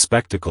ghastly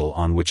spectacle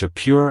on which a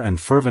pure and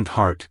fervent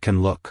heart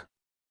can look.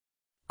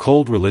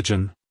 Cold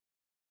religion?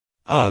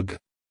 Ugh!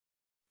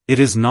 It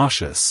is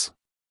nauseous.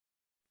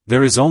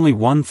 There is only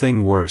one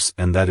thing worse,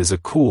 and that is a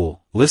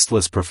cool,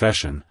 listless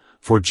profession,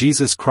 for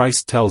Jesus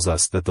Christ tells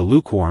us that the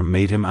lukewarm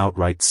made him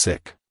outright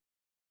sick.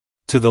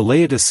 To the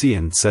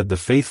Laodicean said the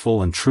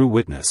faithful and true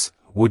witness,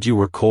 would you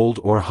were cold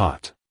or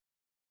hot.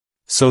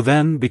 So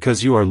then,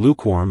 because you are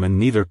lukewarm and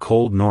neither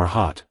cold nor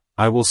hot,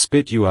 I will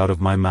spit you out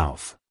of my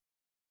mouth.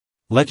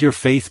 Let your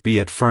faith be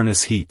at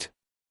furnace heat.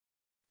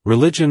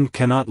 Religion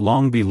cannot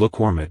long be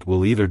lukewarm, it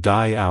will either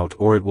die out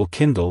or it will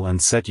kindle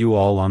and set you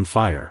all on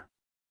fire.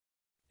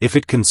 If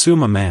it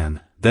consume a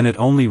man, then it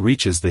only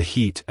reaches the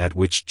heat at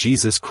which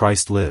Jesus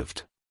Christ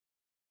lived.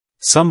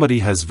 Somebody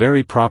has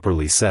very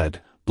properly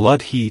said,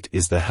 blood heat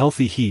is the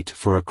healthy heat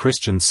for a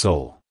Christian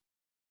soul.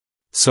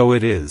 So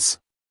it is.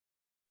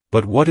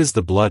 But what is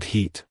the blood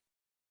heat?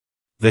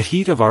 The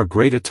heat of our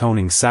great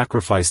atoning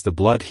sacrifice, the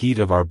blood heat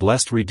of our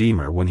blessed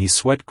Redeemer when he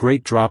sweat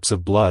great drops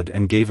of blood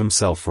and gave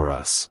himself for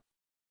us.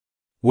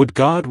 Would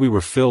God we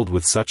were filled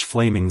with such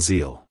flaming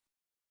zeal.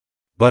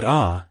 But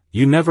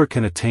you never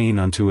can attain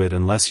unto it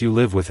unless you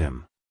live with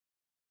him.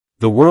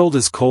 The world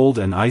is cold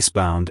and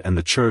icebound, and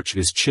the church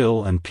is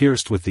chill and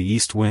pierced with the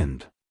east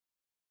wind.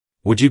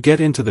 Would you get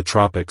into the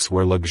tropics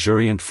where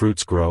luxuriant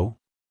fruits grow?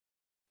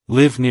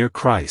 Live near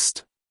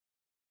Christ.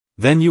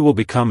 Then you will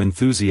become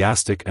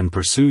enthusiastic and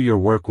pursue your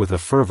work with a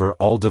fervor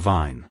all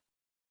divine.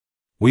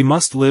 We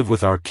must live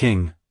with our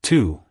King,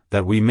 too,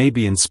 that we may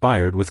be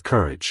inspired with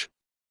courage.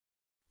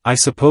 I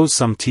suppose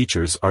some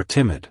teachers are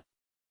timid.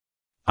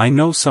 I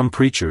know some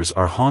preachers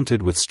are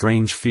haunted with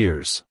strange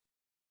fears.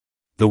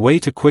 The way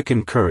to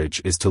quicken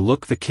courage is to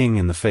look the King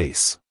in the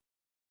face.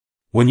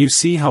 When you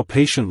see how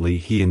patiently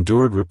he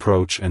endured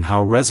reproach and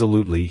how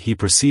resolutely he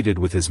proceeded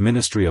with his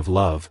ministry of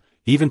love,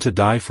 even to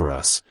die for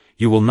us,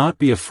 you will not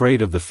be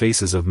afraid of the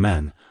faces of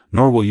men,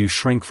 nor will you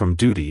shrink from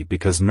duty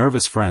because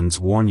nervous friends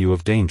warn you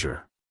of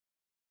danger.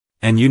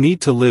 And you need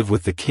to live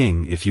with the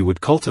King if you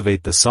would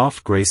cultivate the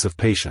soft grace of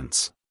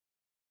patience.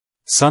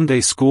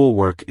 Sunday school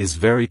work is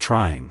very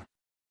trying.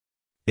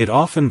 It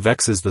often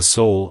vexes the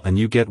soul and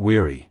you get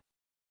weary.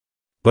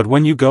 But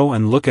when you go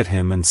and look at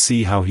him and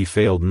see how he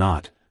failed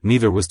not,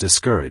 neither was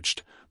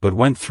discouraged, but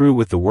went through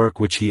with the work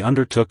which he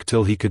undertook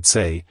till he could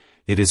say,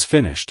 "It is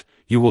finished,"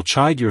 you will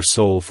chide your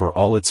soul for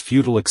all its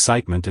futile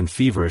excitement and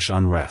feverish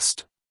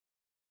unrest.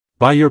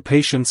 By your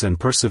patience and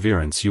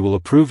perseverance you will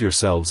approve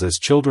yourselves as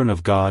children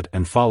of God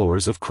and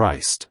followers of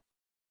Christ.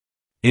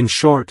 In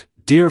short,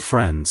 dear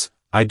friends,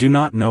 I do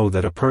not know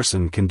that a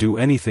person can do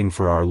anything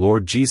for our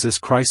Lord Jesus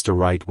Christ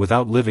aright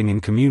without living in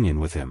communion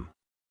with him.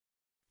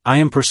 I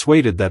am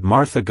persuaded that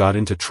Martha got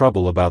into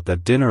trouble about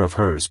that dinner of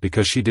hers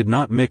because she did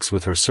not mix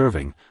with her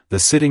serving, the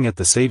sitting at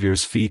the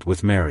Saviour's feet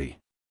with Mary.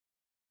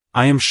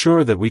 I am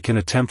sure that we can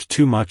attempt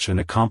too much and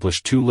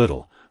accomplish too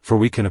little, for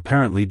we can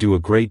apparently do a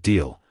great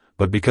deal,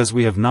 but because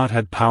we have not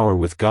had power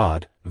with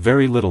God,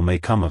 very little may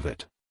come of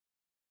it.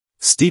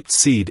 Steeped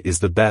seed is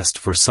the best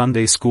for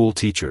Sunday school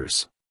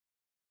teachers.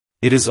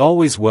 It is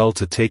always well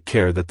to take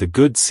care that the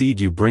good seed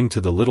you bring to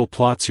the little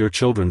plots your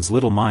children's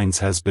little minds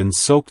has been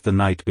soaked the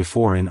night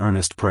before in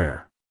earnest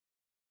prayer.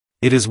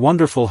 It is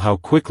wonderful how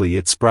quickly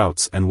it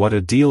sprouts and what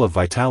a deal of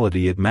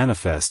vitality it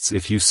manifests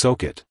if you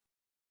soak it.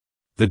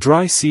 The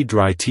dry seed,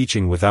 dry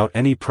teaching without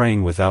any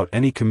praying, without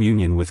any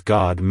communion with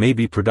God may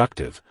be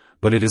productive,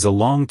 but it is a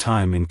long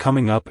time in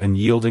coming up and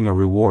yielding a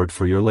reward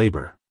for your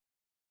labor.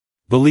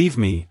 Believe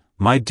me,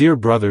 my dear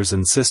brothers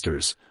and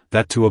sisters,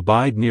 that to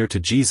abide near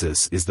to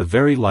Jesus is the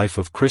very life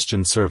of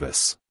Christian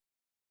service.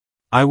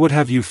 I would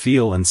have you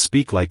feel and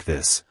speak like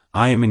this: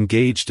 I am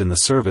engaged in the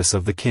service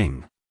of the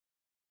King.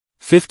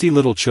 50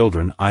 little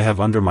children I have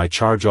under my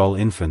charge, all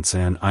infants,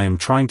 and I am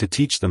trying to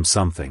teach them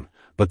something,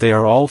 but they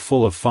are all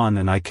full of fun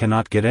and I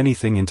cannot get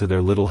anything into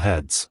their little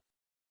heads.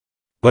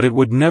 But it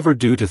would never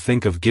do to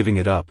think of giving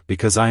it up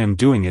because I am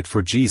doing it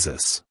for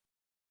Jesus.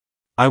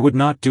 I would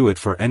not do it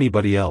for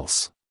anybody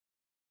else.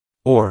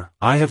 Or,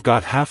 I have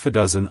got half a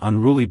dozen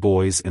unruly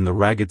boys in the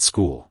ragged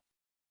school.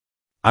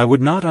 I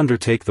would not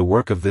undertake the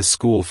work of this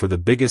school for the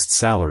biggest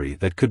salary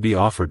that could be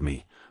offered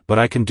me, but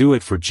I can do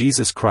it for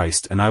Jesus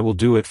Christ, and I will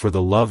do it for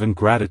the love and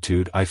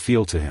gratitude I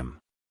feel to him.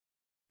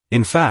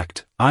 In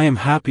fact, I am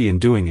happy in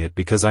doing it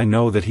because I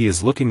know that he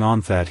is looking on,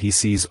 that he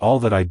sees all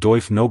that I do.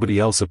 If nobody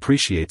else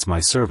appreciates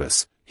my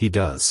service, he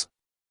does.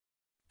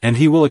 And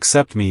he will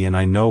accept me, and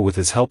I know with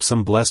his help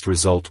some blessed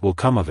result will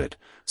come of it,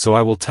 so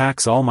I will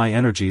tax all my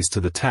energies to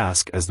the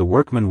task as the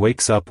workman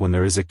wakes up when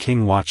there is a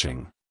king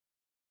watching.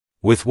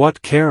 With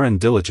what care and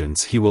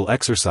diligence he will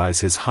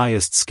exercise his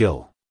highest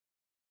skill.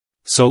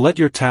 So let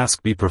your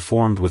task be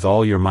performed with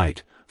all your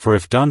might, for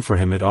if done for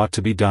him it ought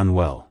to be done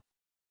well.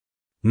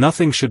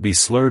 Nothing should be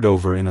slurred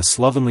over in a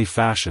slovenly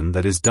fashion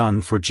that is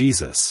done for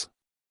Jesus.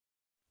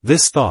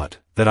 This thought,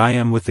 that I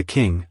am with the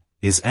King,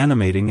 is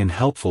animating and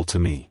helpful to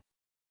me.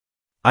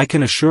 I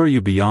can assure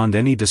you beyond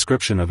any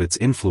description of its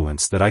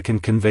influence that I can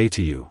convey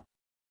to you.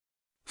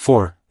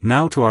 For,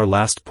 now to our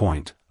last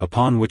point,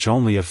 upon which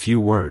only a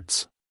few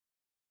words.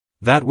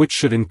 That which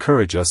should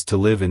encourage us to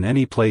live in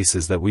any place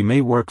is that we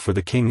may work for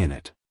the King in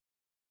it.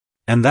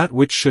 And that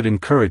which should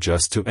encourage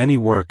us to any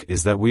work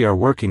is that we are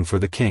working for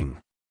the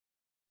King.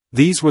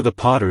 These were the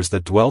potters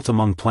that dwelt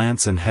among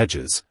plants and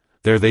hedges,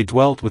 there they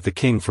dwelt with the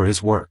King for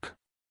his work.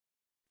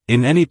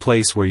 In any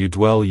place where you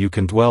dwell you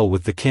can dwell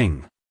with the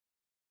King.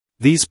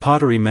 These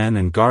pottery men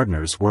and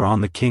gardeners were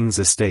on the King's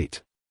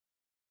estate.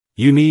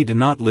 You need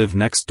not live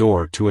next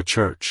door to a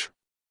church.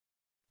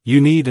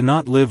 You need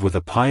not live with a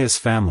pious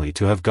family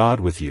to have God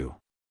with you.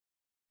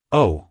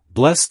 Oh,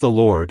 bless the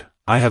Lord,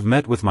 I have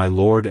met with my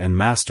Lord and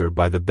Master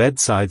by the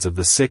bedsides of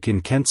the sick in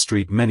Kent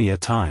Street many a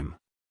time.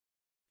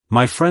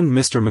 My friend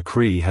Mr.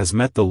 McCree has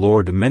met the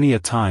Lord many a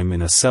time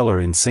in a cellar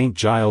in St.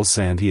 Giles,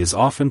 and he is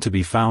often to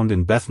be found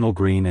in Bethnal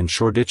Green and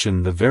Shoreditch,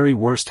 the very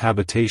worst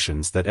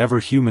habitations that ever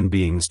human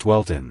beings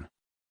dwelt in.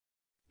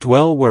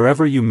 Dwell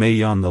wherever you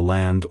may, on the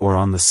land or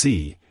on the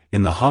sea,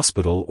 in the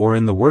hospital or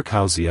in the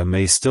workhouse, you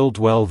may still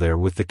dwell there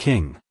with the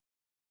King.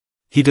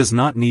 He does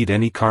not need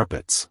any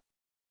carpets.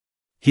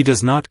 He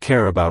does not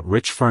care about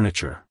rich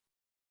furniture.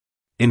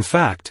 In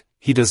fact,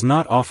 he does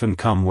not often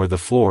come where the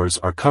floors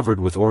are covered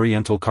with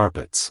oriental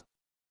carpets.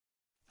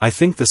 I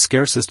think the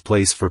scarcest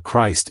place for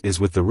Christ is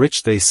with the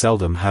rich. They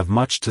seldom have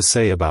much to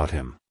say about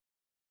him.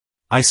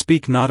 I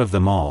speak not of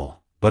them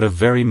all, but of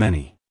very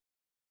many.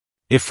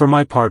 If for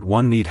my part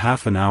one need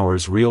half an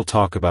hour's real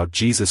talk about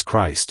Jesus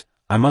Christ,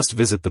 I must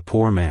visit the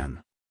poor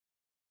man.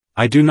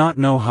 I do not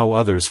know how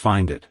others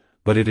find it,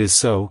 but it is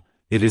so,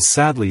 it is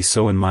sadly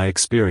so in my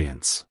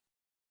experience.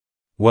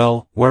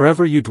 Well,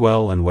 wherever you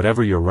dwell and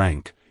whatever your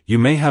rank, you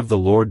may have the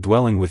Lord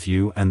dwelling with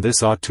you, and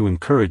this ought to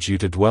encourage you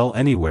to dwell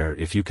anywhere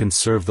if you can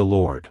serve the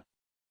Lord.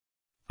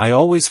 I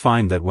always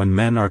find that when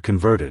men are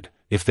converted,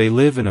 if they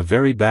live in a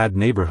very bad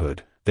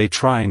neighborhood, they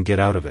try and get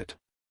out of it.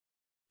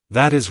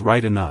 That is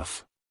right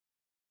enough.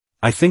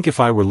 I think if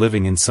I were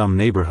living in some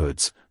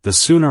neighborhoods, the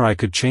sooner I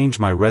could change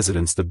my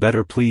residence the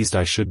better pleased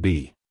I should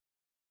be.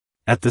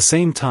 At the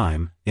same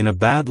time, in a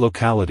bad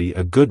locality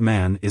a good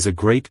man is a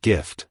great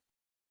gift.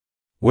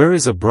 Where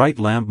is a bright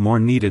lamp more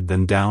needed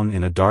than down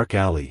in a dark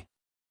alley?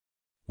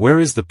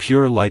 Where is the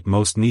pure light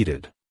most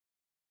needed?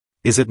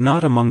 Is it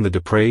not among the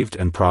depraved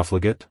and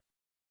profligate?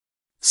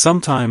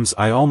 Sometimes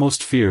I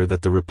almost fear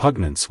that the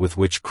repugnance with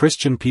which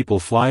Christian people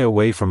fly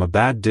away from a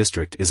bad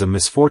district is a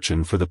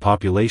misfortune for the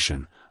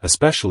population,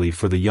 especially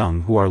for the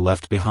young who are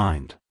left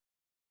behind.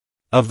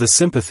 Of the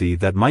sympathy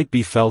that might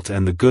be felt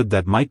and the good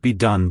that might be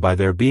done by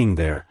their being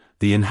there,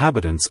 the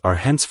inhabitants are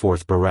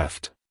henceforth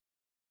bereft.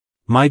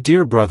 My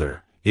dear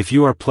brother, if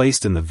you are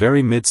placed in the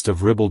very midst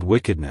of ribald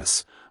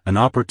wickedness, an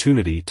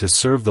opportunity to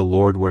serve the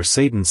Lord where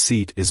Satan's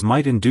seat is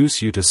might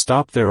induce you to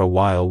stop there a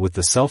while with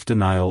the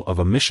self-denial of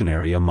a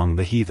missionary among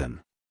the heathen.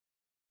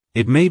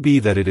 It may be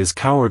that it is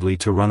cowardly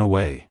to run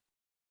away.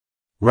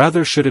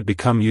 Rather should it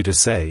become you to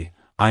say,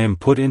 I am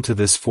put into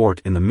this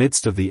fort in the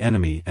midst of the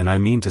enemy and I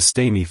mean to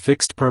stay. Me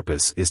fixed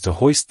purpose is to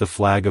hoist the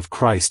flag of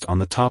Christ on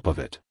the top of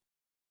it.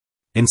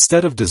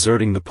 Instead of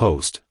deserting the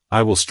post,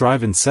 I will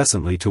strive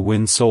incessantly to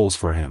win souls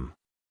for him.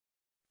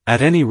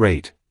 At any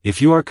rate,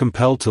 if you are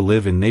compelled to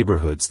live in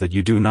neighborhoods that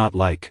you do not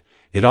like,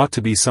 it ought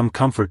to be some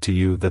comfort to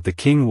you that the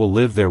King will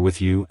live there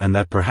with you and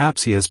that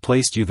perhaps he has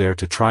placed you there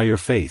to try your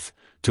faith,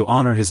 to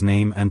honor his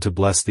name and to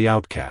bless the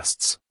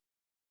outcasts.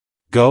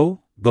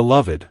 Go,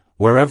 beloved,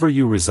 wherever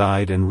you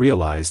reside and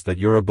realize that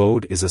your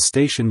abode is a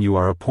station you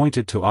are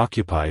appointed to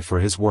occupy for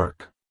his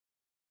work.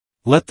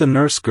 Let the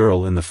nurse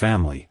girl in the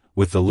family,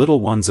 with the little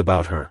ones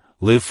about her,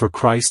 live for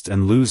Christ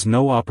and lose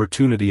no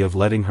opportunity of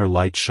letting her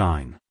light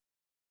shine.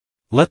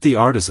 Let the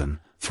artisan,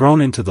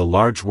 thrown into the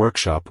large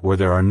workshop where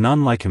there are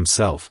none like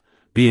himself,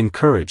 be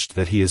encouraged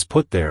that he is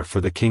put there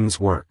for the King's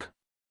work.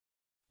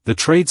 The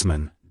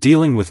tradesman,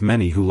 dealing with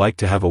many who like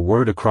to have a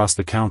word across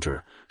the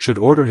counter, should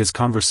order his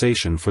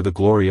conversation for the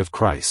glory of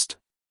Christ.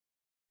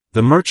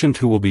 The merchant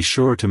who will be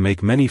sure to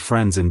make many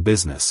friends in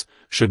business,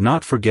 should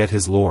not forget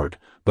his Lord,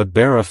 but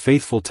bear a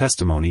faithful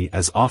testimony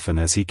as often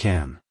as he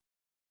can.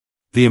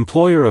 The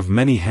employer of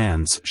many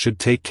hands should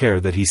take care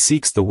that he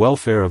seeks the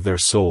welfare of their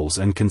souls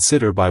and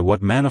consider by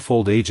what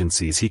manifold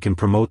agencies he can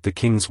promote the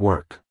King's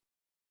work.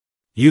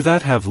 You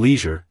that have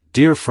leisure,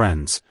 dear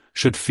friends,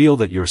 should feel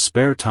that your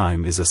spare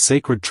time is a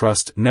sacred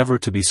trust never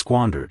to be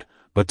squandered,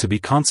 but to be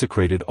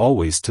consecrated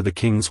always to the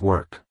King's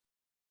work.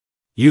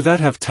 You that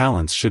have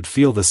talents should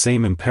feel the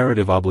same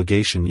imperative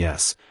obligation,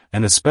 yes,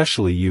 and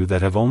especially you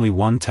that have only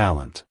one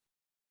talent.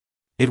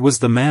 It was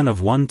the man of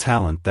one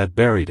talent that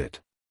buried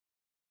it.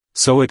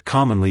 So it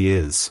commonly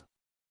is.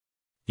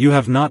 You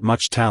have not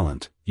much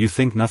talent, you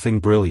think nothing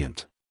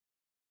brilliant.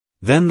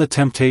 Then the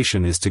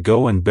temptation is to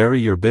go and bury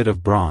your bit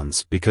of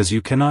bronze because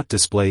you cannot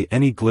display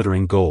any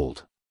glittering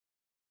gold.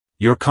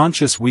 Your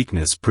conscious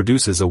weakness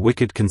produces a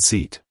wicked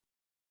conceit.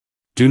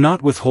 Do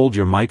not withhold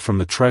your mite from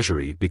the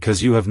treasury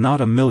because you have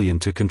not $1,000,000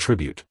 to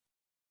contribute.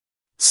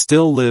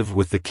 Still live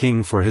with the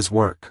King for his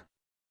work.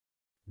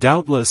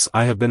 Doubtless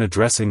I have been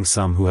addressing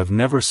some who have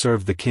never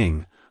served the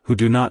King, who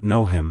do not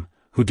know him,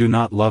 who do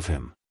not love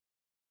him.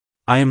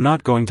 I am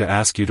not going to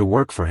ask you to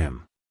work for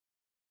him.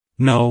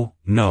 No,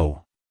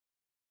 no.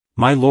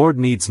 My Lord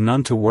needs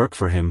none to work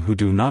for him who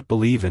do not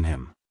believe in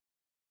him.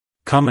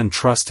 Come and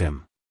trust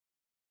him.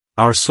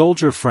 Our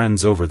soldier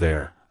friends over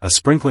there, a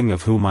sprinkling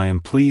of whom I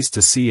am pleased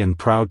to see and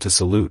proud to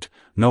salute,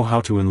 know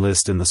how to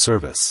enlist in the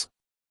service.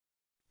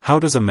 How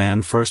does a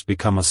man first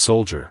become a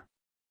soldier?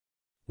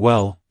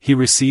 Well, he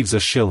receives a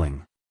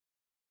shilling.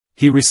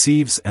 He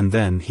receives and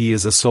then he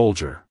is a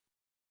soldier.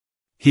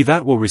 He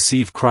that will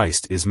receive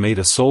Christ is made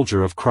a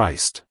soldier of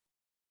Christ.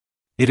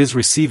 It is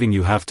receiving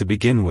you have to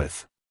begin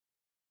with.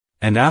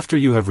 And after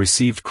you have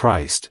received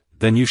Christ,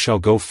 then you shall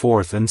go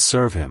forth and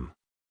serve him.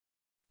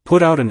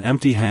 Put out an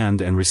empty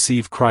hand and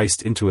receive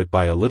Christ into it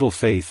by a little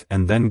faith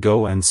and then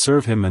go and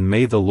serve him, and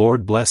may the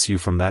Lord bless you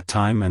from that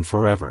time and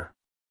forever.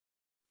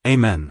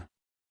 Amen.